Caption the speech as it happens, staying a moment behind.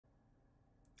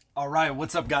All right,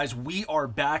 what's up, guys? We are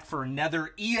back for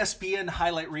another ESPN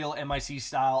highlight reel MIC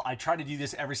style. I try to do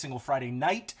this every single Friday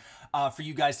night for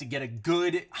you guys to get a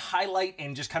good highlight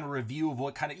and just kind of review of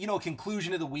what kind of,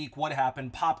 conclusion of the week, what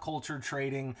happened, pop culture,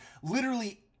 trading,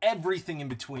 literally everything in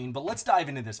between. But let's dive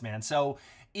into this, man. So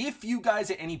if you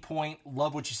guys at any point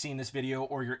love what you see in this video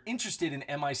or you're interested in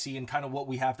MIC and kind of what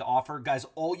we have to offer, guys,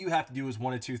 all you have to do is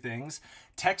one of two things.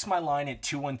 Text my line at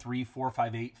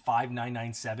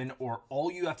 213-458-5997, or all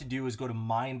you have to do is go to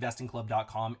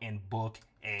myinvestingclub.com and book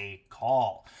a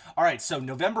call. All right, so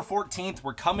November 14th,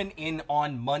 we're coming in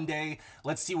on Monday.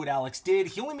 Let's see what Alex did.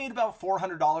 He only made about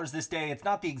 $400 this day. It's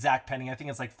not the exact penny. I think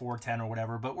it's like 410 or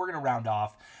whatever, but we're going to round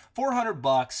off. 400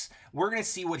 bucks. We're going to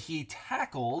see what he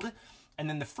tackled. And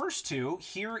then the first two,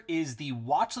 here is the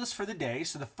watch list for the day.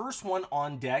 So the first one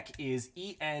on deck is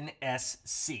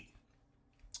ENSC.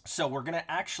 So we're going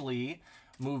to actually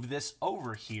move this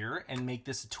over here and make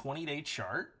this a 20-day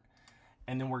chart.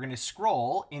 And then we're going to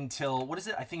scroll until, what is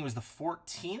it? I think it was the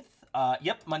 14th.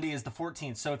 Yep, Monday is the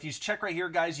 14th. So if you check right here,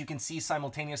 guys, you can see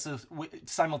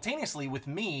simultaneously with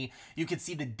me, you can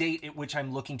see the date at which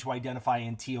I'm looking to identify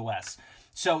in TOS.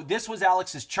 So this was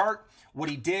Alex's chart. What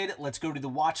he did, let's go to the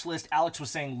watch list. Alex was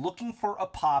saying, looking for a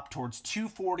pop towards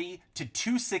 240 to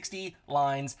 260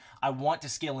 lines. I want to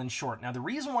scale in short. Now, the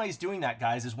reason why he's doing that,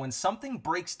 guys, is when something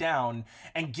breaks down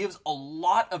and gives a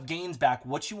lot of gains back,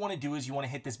 what you want to do is you want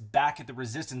to hit this back at the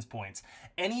resistance points.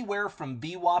 Anywhere from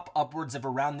VWAP upwards of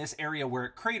around this area where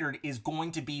it cratered is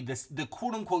going to be the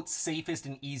quote-unquote safest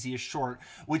and easiest short,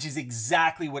 which is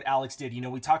exactly what Alex did.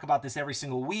 We talk about this every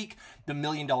single week, the $1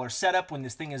 million setup when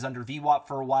this thing is under VWAP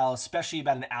for a while, especially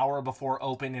about an hour before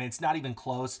open, and it's not even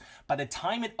close. By the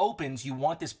time it opens, you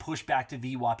want this push back to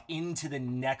VWAP into the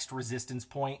next resistance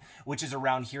point, which is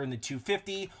around here in the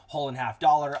 250, whole and half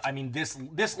dollar. I mean,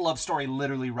 this love story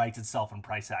literally writes itself in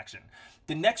price action.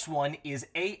 The next one is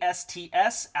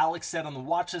ASTS. Alex said on the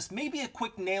watch list, maybe a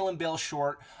quick nail and bail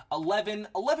short,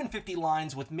 1150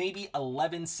 lines with maybe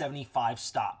 1175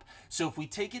 stop. So if we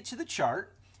take it to the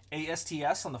chart,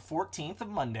 ASTS on the 14th of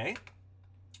Monday,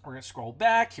 we're going to scroll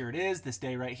back. Here it is, this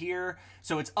day right here.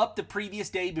 So it's up the previous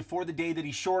day before the day that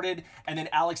he shorted. And then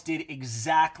Alex did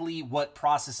exactly what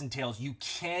process entails. You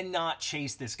cannot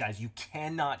chase this, guys. You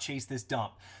cannot chase this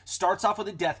dump. Starts off with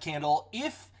a death candle.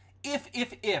 If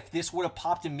this would have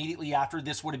popped immediately after,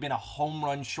 this would have been a home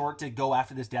run short to go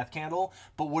after this death candle.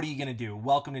 But what are you going to do?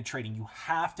 Welcome to trading. You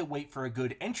have to wait for a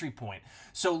good entry point.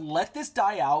 So let this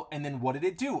die out. And then what did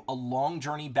it do? A long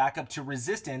journey back up to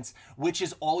resistance, which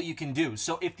is all you can do.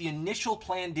 So if the initial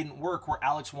plan didn't work where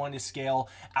Alex wanted to scale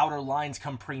outer lines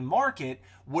come pre-market,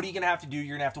 what are you going to have to do?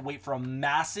 You're going to have to wait for a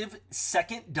massive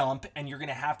second dump, and you're going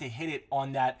to have to hit it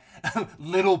on that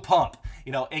little pump,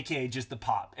 aka just the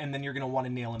pop. And then you're going to want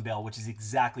to nail and bail, which is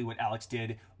exactly what Alex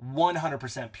did.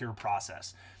 100% pure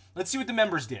process. Let's see what the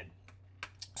members did.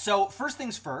 So first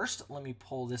things first, let me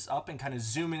pull this up and kind of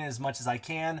zoom in as much as I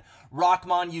can.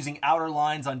 Rockmon using outer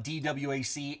lines on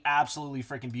DWAC, absolutely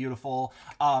freaking beautiful.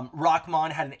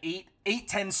 Rockmon had an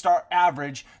 810 star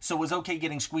average, so was okay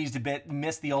getting squeezed a bit,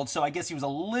 missed the old, so I guess he was a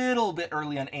little bit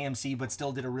early on AMC, but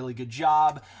still did a really good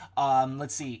job.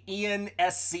 Let's see,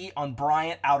 ENSC on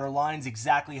Bryant, outer lines,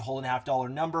 exactly whole and half dollar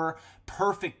number.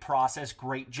 Perfect process,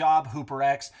 great job. Hooper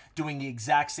X doing the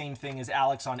exact same thing as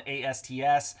Alex on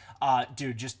ASTS.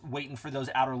 Dude, just waiting for those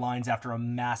outer lines after a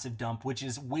massive dump, which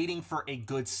is waiting for a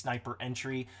good sniper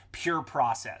entry, pure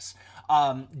process.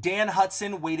 Dan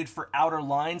Hudson waited for outer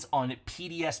lines on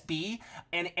PDSB,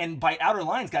 and by outer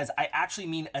lines, guys, I actually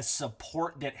mean a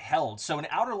support that held. So an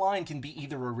outer line can be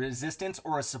either a resistance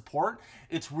or a support.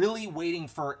 It's really waiting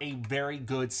for a very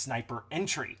good sniper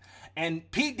entry.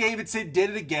 And Pete Davidson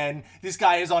did it again. This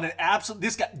guy is on an absolute,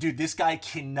 this guy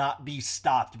cannot be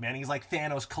stopped, man. He's like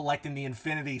Thanos collecting the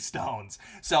Infinity Stones.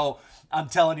 So I'm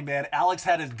telling you, man, Alex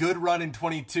had a good run in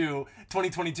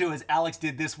 2022 as Alex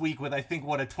did this week with, I think,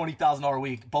 what, a $20,000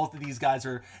 week. Both of these guys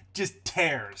are just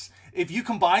tears. If you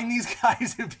combine these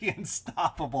guys, it'd be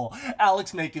unstoppable.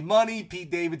 Alex making money,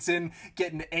 Pete Davidson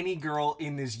getting any girl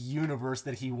in this universe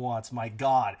that he wants. My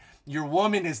God, your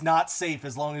woman is not safe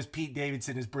as long as Pete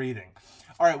Davidson is breathing.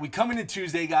 All right, we come into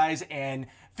Tuesday, guys, and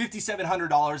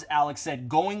 $5,700. Alex said,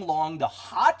 going long the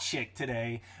hot chick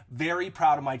today. Very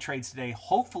proud of my trades today.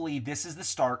 Hopefully, this is the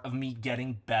start of me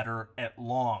getting better at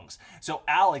longs. So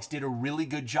Alex did a really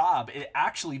good job. It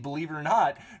actually, believe it or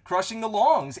not, crushing the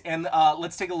longs. And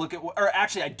let's take a look at, or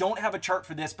actually, I don't have a chart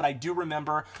for this, but I do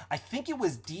remember, I think it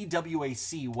was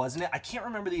DWAC, wasn't it? I can't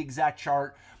remember the exact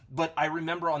chart, but I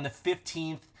remember on the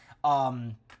 15th,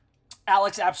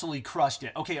 Alex absolutely crushed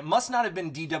it. Okay, it must not have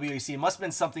been DWAC. It must have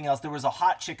been something else. There was a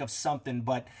hot chick of something,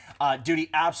 but dude, he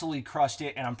absolutely crushed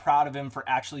it, and I'm proud of him for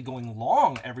actually going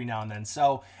long every now and then.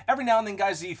 So every now and then,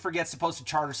 guys, if he forgets to post a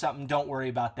chart or something, don't worry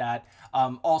about that.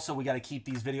 Also, we got to keep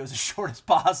these videos as short as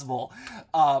possible,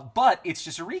 but it's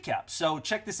just a recap. So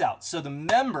check this out. So the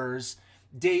members...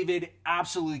 David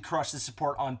absolutely crushed the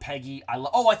support on Peggy. I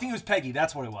think it was Peggy.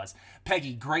 That's what it was.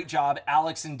 Peggy, great job.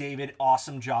 Alex and David,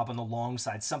 awesome job on the long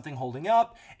side. Something holding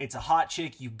up. It's a hot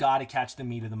chick. You got to catch the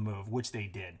meat of the move, which they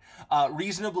did.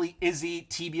 Reasonably Izzy,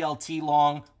 TBLT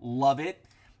long. Love it.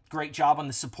 Great job on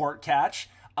the support catch.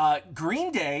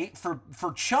 Green Day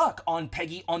for Chuck on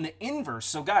Peggy on the inverse.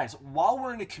 So guys, while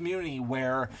we're in a community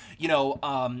where, you know,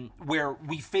 where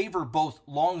we favor both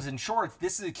longs and shorts,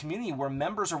 this is a community where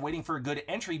members are waiting for a good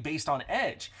entry based on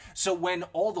edge. So when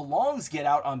all the longs get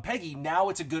out on Peggy, now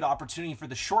it's a good opportunity for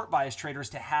the short bias traders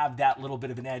to have that little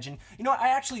bit of an edge. And, you know, I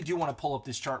actually do want to pull up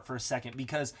this chart for a second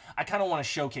because I kind of want to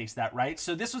showcase that, right?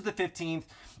 So this was the 15th.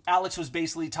 Alex was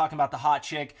basically talking about the hot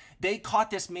chick. They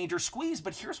caught this major squeeze,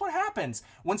 but here's what happens.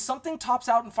 When something tops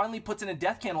out and finally puts in a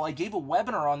death candle, I gave a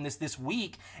webinar on this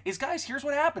week, is guys, here's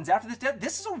what happens. After this death,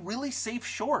 this is a really safe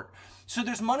short. So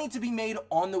there's money to be made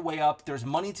on the way up. There's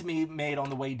money to be made on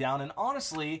the way down. And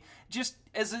honestly, just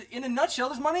in a nutshell,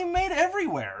 there's money made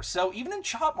everywhere. So even in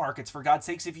chop markets, for God's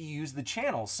sakes, if you use the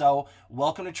channel. So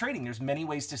welcome to trading. There's many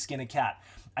ways to skin a cat.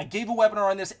 I gave a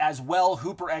webinar on this as well.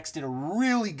 HooperX did a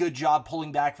really good job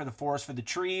pulling back for the forest for the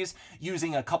trees,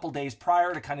 using a couple days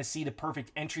prior to kind of see the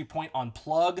perfect entry point on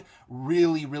plug.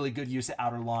 Really, really good use of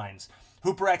outer lines.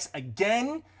 HooperX,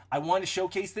 again, I wanted to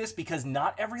showcase this because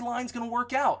not every line's going to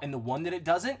work out. And the one that it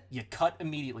doesn't, you cut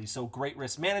immediately. So great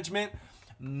risk management.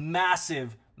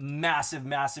 Massive, massive,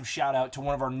 massive shout out to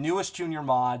one of our newest junior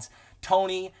mods,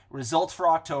 Tony. Results for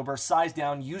October, size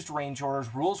down, used range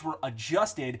orders, rules were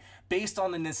adjusted based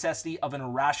on the necessity of an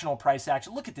irrational price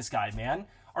action. Look at this guy, man.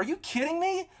 Are you kidding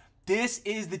me? This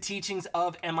is the teachings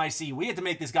of MIC. We had to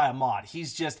make this guy a mod.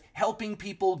 He's just helping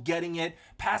people, getting it,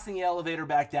 passing the elevator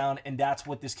back down, and that's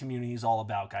what this community is all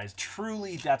about, guys.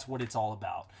 Truly, that's what it's all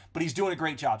about. But he's doing a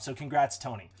great job, so congrats,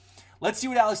 Tony. Let's see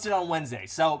what Alex did on Wednesday.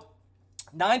 So,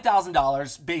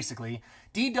 $9,000, basically.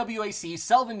 DWAC,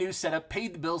 sell the new setup,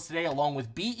 paid the bills today, along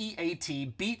with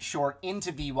BEAT, beat short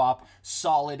into VWAP,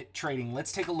 solid trading.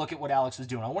 Let's take a look at what Alex was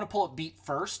doing. I want to pull up beat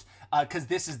first, because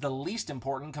this is the least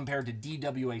important compared to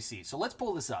DWAC. So let's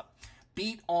pull this up.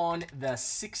 Beat on the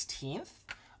 16th,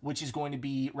 which is going to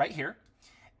be right here.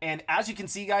 And as you can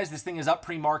see, guys, this thing is up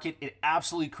pre-market. It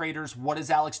absolutely craters. What does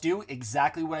Alex do?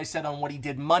 Exactly what I said on what he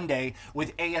did Monday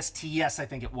with ASTS, I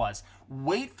think it was.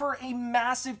 Wait for a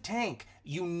massive tank.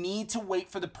 You need to wait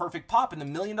for the perfect pop. And the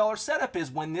 $1 million setup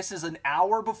is when this is an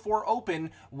hour before open,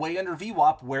 way under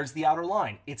VWAP, where's the outer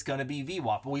line? It's going to be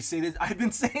VWAP. We say this, I've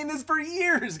been saying this for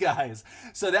years, guys.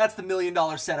 So that's the $1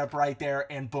 million setup right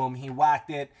there. And boom, he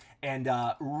whacked it. And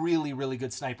really, really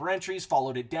good sniper entries.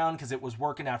 Followed it down because it was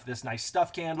working after this nice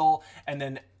stuff candle. And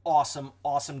then awesome,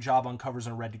 awesome job on covers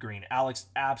on red to green. Alex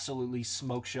absolutely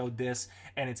smoke showed this.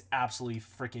 And it's absolutely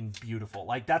freaking beautiful.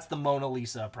 Like, that's the Mona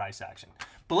Lisa price action.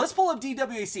 But let's pull up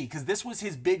DWAC because this was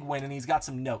his big win and he's got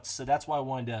some notes. So that's why I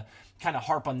wanted to kind of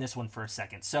harp on this one for a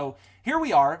second. So here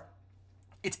we are.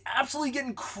 It's absolutely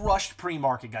getting crushed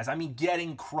pre-market, guys. I mean,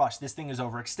 getting crushed. This thing is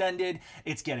overextended.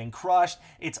 It's getting crushed.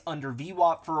 It's under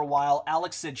VWAP for a while.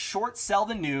 Alex said short sell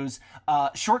the news,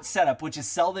 short setup, which is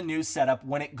sell the news setup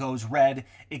when it goes red.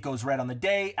 It goes red on the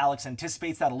day. Alex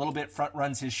anticipates that a little bit, front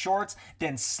runs his shorts,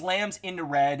 then slams into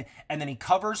red, and then he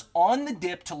covers on the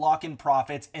dip to lock in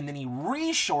profits, and then he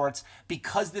re-shorts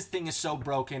because this thing is so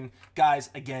broken. Guys,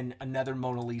 again, another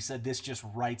Mona Lisa. This just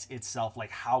writes itself.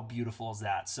 Like, how beautiful is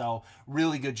that? So,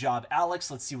 really good job, Alex.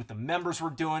 Let's see what the members were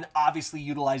doing. Obviously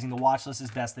utilizing the watch list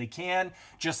as best they can,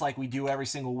 just like we do every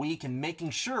single week, and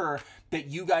making sure that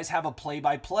you guys have a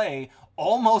play-by-play,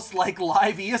 almost like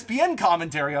live ESPN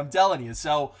commentary, I'm telling you.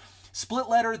 So, split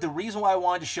letter, the reason why I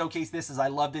wanted to showcase this is I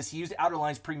love this. He used outer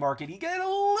lines pre-market. He got a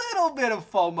little bit of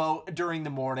FOMO during the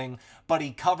morning, but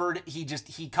he covered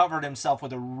himself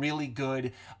with a really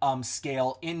good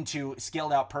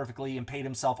scaled out perfectly and paid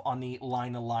himself on the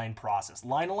line-to-line process.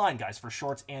 Line-to-line, guys, for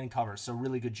shorts and covers, so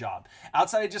really good job.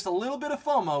 Outside of just a little bit of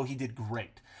FOMO, he did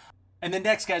great. And then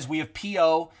next, guys, we have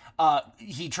PO.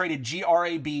 He traded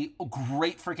GRAB,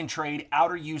 great freaking trade.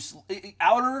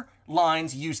 Outer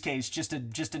lines use case,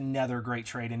 just another great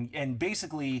trade. And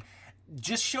basically,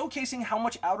 just showcasing how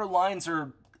much outer lines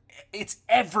are. It's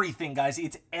everything, guys.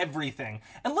 It's everything.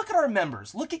 And look at our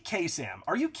members. Look at KSAM.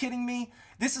 Are you kidding me?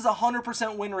 This is a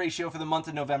 100% win ratio for the month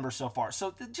of November so far.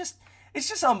 So just It's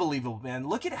just unbelievable, man.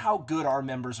 Look at how good our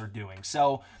members are doing.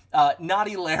 So,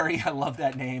 Naughty Larry, I love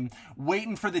that name.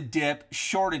 Waiting for the dip,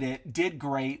 shorted it, did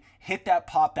great, hit that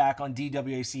pop back on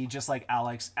DWAC just like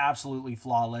Alex, absolutely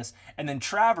flawless. And then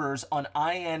Travers on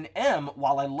INM,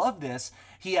 while I love this,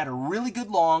 he had a really good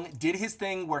long, did his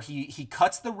thing where he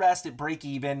cuts the rest at break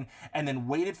even, and then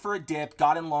waited for a dip,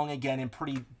 got in long again, and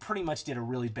pretty much did a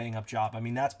really bang up job. I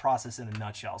mean, that's process in a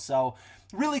nutshell. So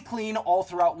really clean all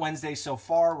throughout Wednesday so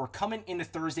far. We're coming into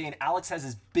Thursday, and Alex has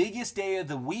his biggest day of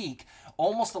the week,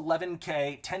 almost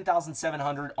 11K,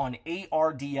 10,700 on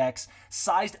ARDX,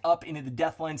 sized up into the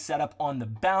Deathline setup on the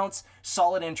bounce,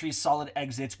 solid entries, solid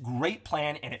exits, great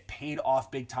plan, and it paid off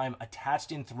big time,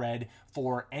 attached in thread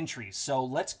for entries. So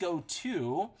let's go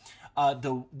to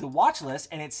the watch list,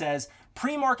 and it says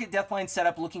pre-market Deathline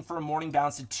setup looking for a morning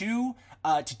bounce to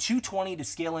 220 to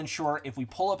scale in short. If we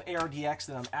pull up ARDX,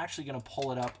 then I'm actually going to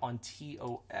pull it up on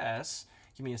TOS.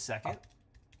 Give me a second.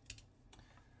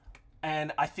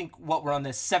 And I think what we're on the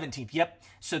 17th. Yep.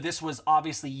 So this was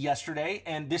obviously yesterday,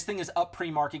 and this thing is up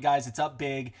pre-market, guys. It's up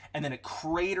big, and then it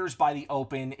craters by the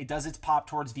open. It does its pop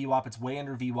towards VWAP. It's way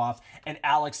under VWAP, and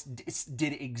Alex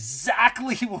did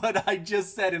exactly what I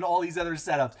just said in all these other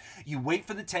setups. You wait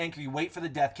for the tank, or you wait for the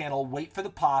death candle, wait for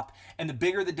the pop, and the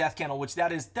bigger the death candle, which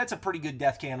that's a pretty good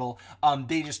death candle,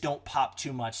 they just don't pop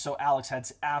too much. So Alex had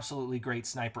absolutely great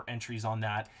sniper entries on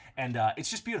that, and it's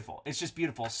just beautiful. It's just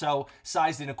beautiful. So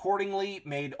sized in accordingly,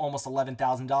 made almost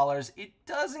 $11,000. It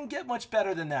doesn't get much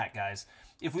better than that, guys.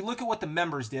 If we look at what the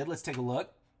members did, let's take a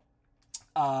look.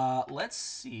 Let's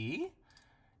see.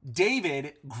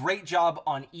 David, great job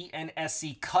on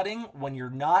ENSC cutting. When you're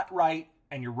not right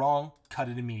and you're wrong, cut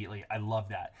it immediately. I love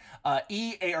that.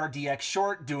 EARDX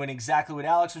short, doing exactly what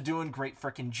Alex was doing. Great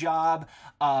freaking job.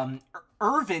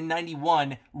 Irvin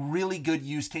 91, really good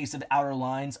use case of outer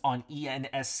lines on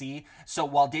ENSC. So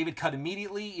while David cut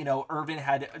immediately, you know, Irvin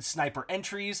had sniper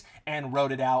entries and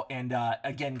wrote it out. And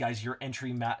again, guys, your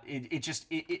entry,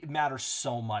 it matters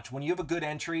so much. When you have a good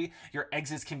entry, your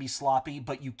exits can be sloppy,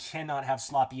 but you cannot have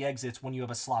sloppy exits when you have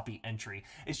a sloppy entry.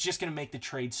 It's just going to make the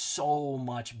trade so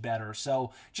much better.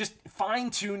 So just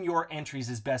fine tune your entries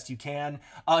as best you can.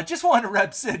 Just wanted to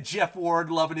rep Jeff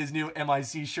Ward, loving his new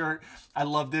MIC shirt. I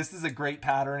love this. This is a great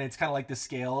pattern. It's kind of like the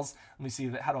scales. Let me see.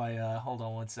 How do I, hold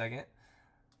on one second.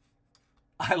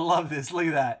 I love this. Look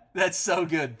at that. That's so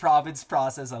good. Profits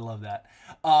process. I love that.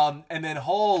 And then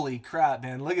holy crap,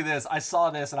 man. Look at this. I saw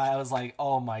this and I was like,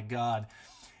 oh my God.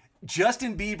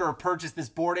 Justin Bieber purchased this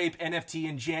Bored Ape NFT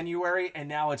in January, and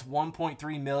now it's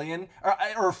 1.3 million,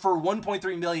 or for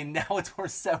 1.3 million, now it's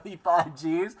worth 75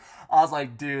 G's. I was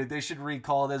like, dude, they should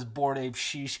recall this Bored Ape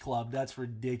Sheesh Club. That's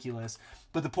ridiculous.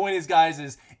 But the point is, guys,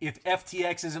 is if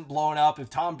FTX isn't blowing up, if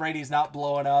Tom Brady's not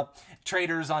blowing up,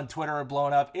 traders on Twitter are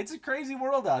blowing up, it's a crazy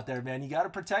world out there, man. You got to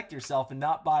protect yourself and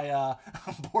not buy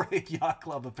Bored Ape Yacht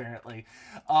Club, apparently.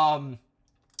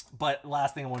 But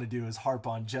last thing I want to do is harp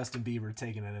on Justin Bieber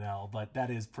taking an L, but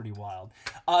that is pretty wild.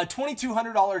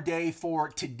 $2,200 day for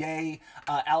today.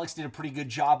 Alex did a pretty good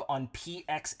job on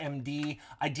PXMD.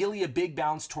 Ideally, a big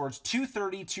bounce towards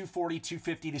 230, 240,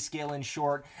 250 to scale in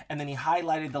short, and then he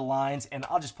highlighted the lines, and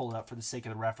I'll just pull it up for the sake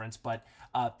of the reference, but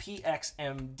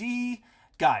PXMD,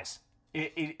 guys,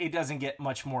 it doesn't get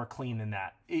much more clean than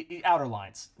that. Outer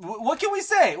lines. What can we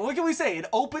say? What can we say? It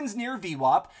opens near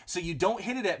VWAP, so you don't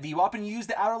hit it at VWAP, and you use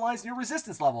the outer lines near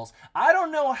resistance levels. I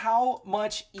don't know how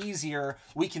much easier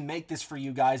we can make this for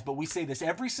you guys, but we say this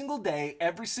every single day,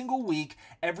 every single week,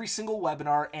 every single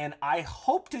webinar, and I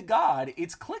hope to God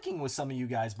it's clicking with some of you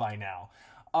guys by now.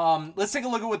 Let's take a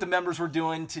look at what the members were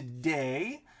doing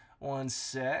today. One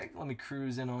sec. Let me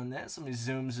cruise in on this. Let me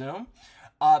zoom.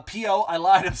 PO, I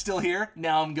lied, I'm still here.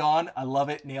 Now I'm gone. I love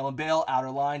it. Nail and bail,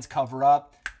 outer lines, cover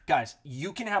up. Guys,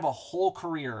 you can have a whole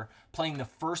career playing the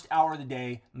first hour of the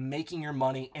day, making your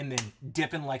money, and then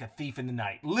dipping like a thief in the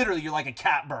night. Literally, you're like a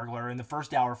cat burglar in the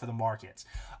first hour for the markets.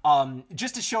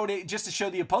 Just to show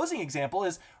the opposing example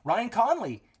is Ryan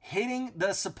Conley hitting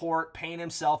the support, paying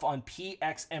himself on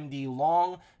PXMD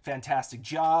long. Fantastic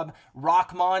job.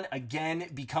 Rockman, again,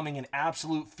 becoming an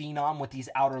absolute phenom with these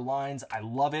outer lines. I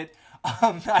love it.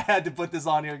 I had to put this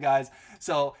on here, guys.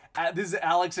 So this is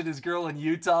Alex and his girl in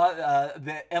Utah.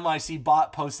 The MIC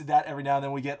bot posted that. Every now and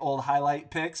then we get old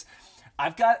highlight pics.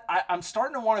 I'm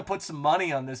starting to want to put some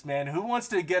money on this, man. Who wants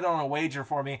to get on a wager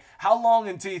for me? How long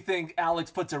until you think Alex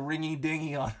puts a ringy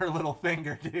dingy on her little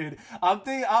finger, dude? I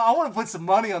want to put some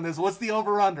money on this. What's the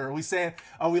over under?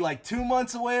 Are we like 2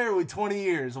 months away, or are we 20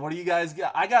 years? What do you guys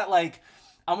got? I'm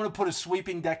going to put a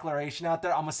sweeping declaration out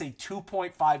there. I'm going to say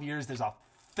 2.5 years. There's a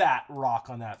fat rock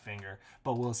on that finger,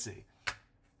 but we'll see.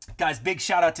 Guys, big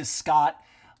shout out to Scott.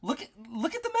 Look at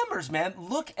the members, man.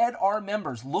 Look at our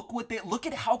members. Look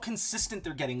at how consistent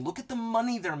they're getting. Look at the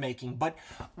money they're making. But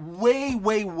way,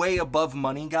 way, way above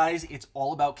money, guys, it's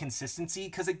all about consistency.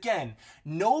 Because again,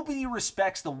 nobody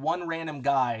respects the one random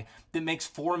guy that makes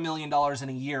 $4 million in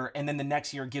a year and then the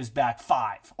next year gives back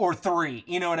 5 or 3.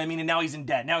 You know what I mean? And now he's in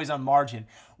debt. Now he's on margin.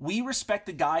 We respect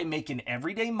the guy making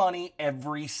everyday money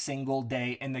every single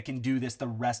day and that can do this the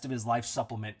rest of his life,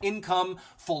 supplement income,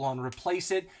 full on replace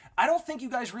it. I don't think you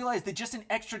guys realize that just an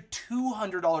extra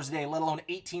 $200 a day, let alone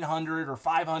 $1,800 or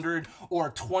 $500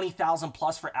 or $20,000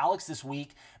 plus for Alex this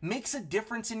week, makes a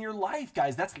difference in your life,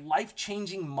 guys. That's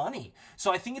life-changing money.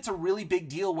 So I think it's a really big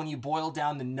deal when you boil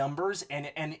down the numbers and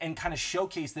kind of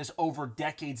showcase this over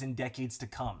decades and decades to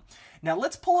come. Now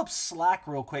let's pull up Slack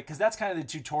real quick because that's kind of the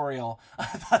tutorial. I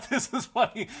thought this was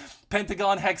funny.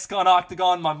 Pentagon, hexagon,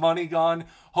 octagon, my money gone.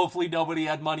 Hopefully nobody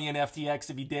had money in FTX.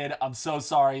 If you did, I'm so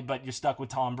sorry, but you're stuck with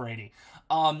Tom Brady.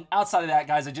 Outside of that,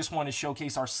 guys, I just want to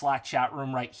showcase our Slack chat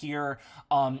room right here.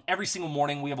 Every single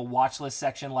morning we have a watch list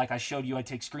section like I showed you I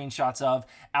take screenshots of.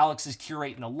 Alex is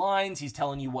curating the lines. He's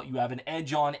telling you what you have an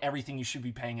edge on, everything you should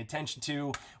be paying attention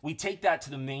to. We take that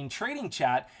to the main trading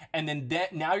chat, and then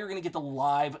now you're going to get the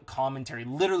live commentary,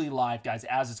 literally live, guys,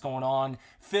 as it's going on.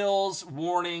 Fills,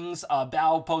 warnings,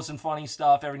 Bao posting funny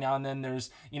stuff. Every now and then there's,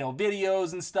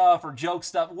 videos and stuff or joke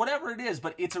stuff, whatever it is,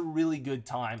 but it's a really good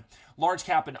time. Large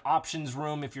cap and options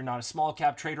room if you're not a small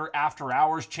cap trader. After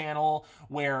hours channel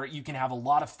where you can have a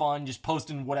lot of fun just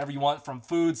posting whatever you want from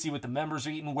food, see what the members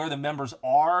are eating, where the members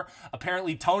are.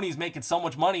 Apparently Tony's making so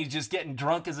much money he's just getting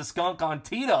drunk as a skunk on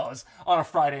Tito's on a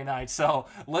Friday night. So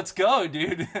let's go,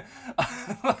 dude.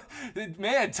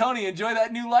 Man, Tony, enjoy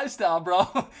that new lifestyle,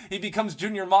 bro. He becomes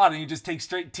junior mod and he just takes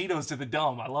straight Tito's to the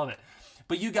dome. I love it.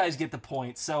 But you guys get the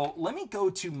point. So let me go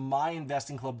to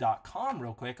myinvestingclub.com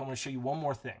real quick. I want to show you one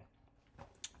more thing.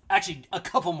 Actually, a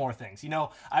couple more things.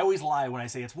 I always lie when I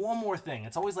say it's one more thing.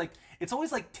 It's always like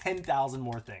 10,000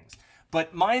 more things.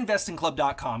 But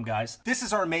myinvestingclub.com, guys. This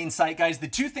is our main site, guys. The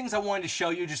two things I wanted to show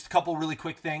you, just a couple really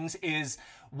quick things, is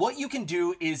what you can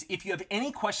do is if you have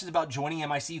any questions about joining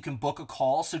MIC, you can book a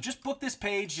call. So just book this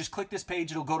page, just click this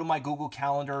page. It'll go to my Google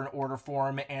Calendar and order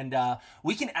form, and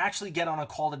we can actually get on a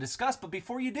call to discuss. But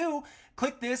before you do,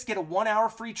 click this, get a 1-hour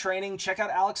free training, check out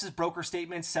Alex's broker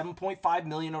statements, 7.5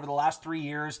 million over the last 3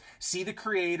 years, see the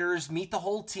creators, meet the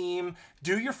whole team,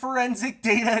 do your forensic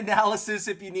data analysis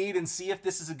if you need, and see if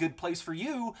this is a good place for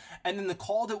you. And then the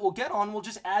call that we'll get on will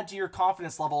just add to your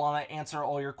confidence level on it, answer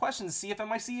all your questions, see if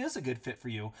MIC is a good fit for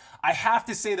you. I have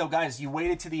to say though, guys, you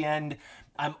waited to the end.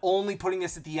 I'm only putting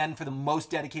this at the end for the most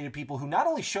dedicated people who not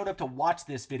only showed up to watch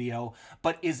this video,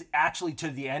 but is actually to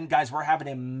the end. Guys, we're having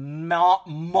a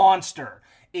monster,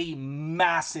 a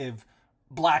massive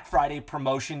Black Friday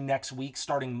promotion next week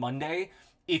starting Monday.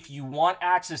 If you want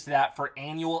access to that for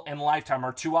annual and lifetime,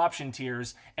 our 2 option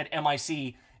tiers at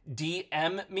MIC,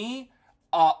 DM me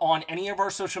on any of our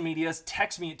social medias,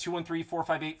 text me at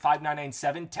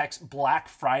 213-458-5997, text Black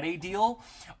Friday deal,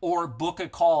 or book a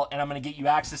call and I'm going to get you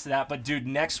access to that. But dude,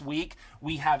 next week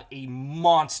we have a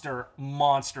monster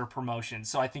promotion.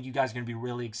 So I think you guys are going to be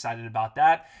really excited about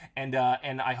that. And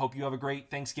I hope you have a great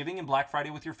Thanksgiving and Black Friday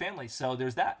with your family. So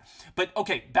there's that. But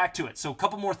okay, back to it. So a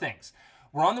couple more things.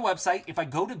 We're on the website. If I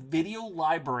go to video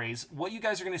libraries, what you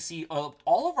guys are going to see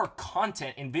all of our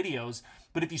content in videos.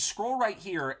 But if you scroll right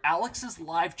here, Alex's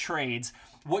live trades,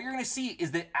 what you're going to see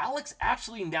is that Alex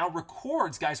actually now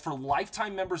records, guys, for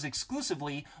lifetime members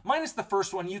exclusively, minus the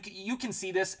first one. You can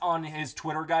see this on his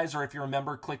Twitter, guys, or if you're a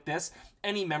member, click this.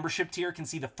 Any membership tier can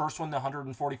see the first one, the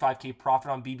 145K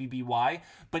profit on BBBY.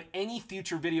 But any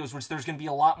future videos, which there's going to be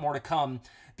a lot more to come,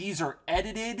 these are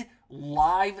edited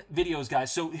live videos,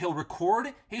 guys. So he'll record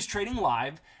his trading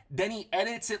live, then he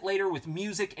edits it later with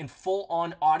music and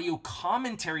full-on audio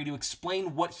commentary to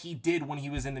explain what he did when he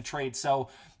was in the trade. So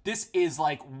this is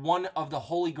like one of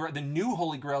the new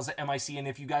holy grails at MIC. And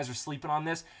if you guys are sleeping on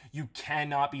this, you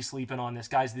cannot be sleeping on this,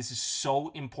 guys. This is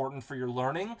so important for your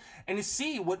learning and to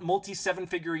see what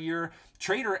multi-7-figure-a-year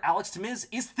trader Alex Tamiz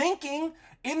is thinking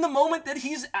in the moment that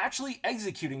he's actually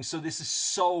executing. So this is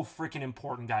so freaking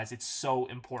important, guys. It's so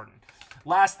important.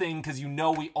 Last thing, because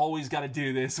we always got to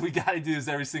do this. We got to do this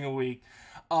every single week.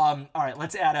 All right,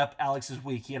 let's add up Alex's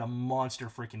week. He had a monster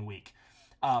freaking week.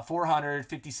 400,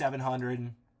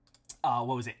 5,700. What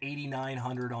was it?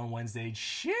 8,900 on Wednesday.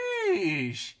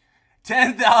 Sheesh.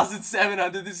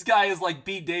 10,700. This guy is like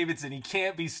Pete Davidson. He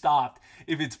can't be stopped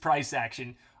if it's price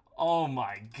action. Oh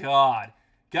my God.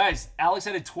 Guys, Alex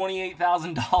had a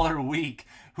 $28,000 week.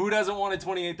 Who doesn't want a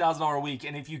 $28,000 week?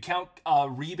 And if you count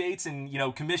rebates and,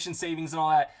 commission savings and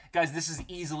all that, guys, this is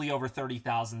easily over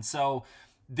 $30,000. So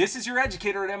This is your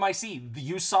educator at MIC.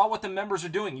 You saw what the members are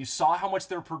doing. You saw how much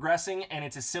they're progressing, and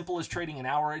it's as simple as trading an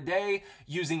hour a day,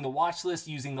 using the watch list,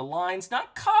 using the lines,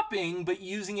 not copying, but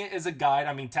using it as a guide.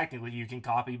 I mean, technically you can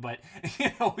copy, but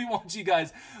we want you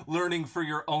guys learning for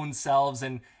your own selves.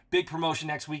 And big promotion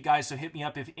next week, guys, so hit me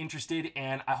up if interested.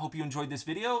 And I hope you enjoyed this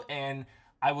video, and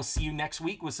I will see you next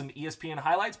week with some ESPN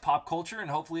highlights, pop culture, and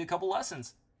hopefully a couple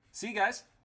lessons. See you guys.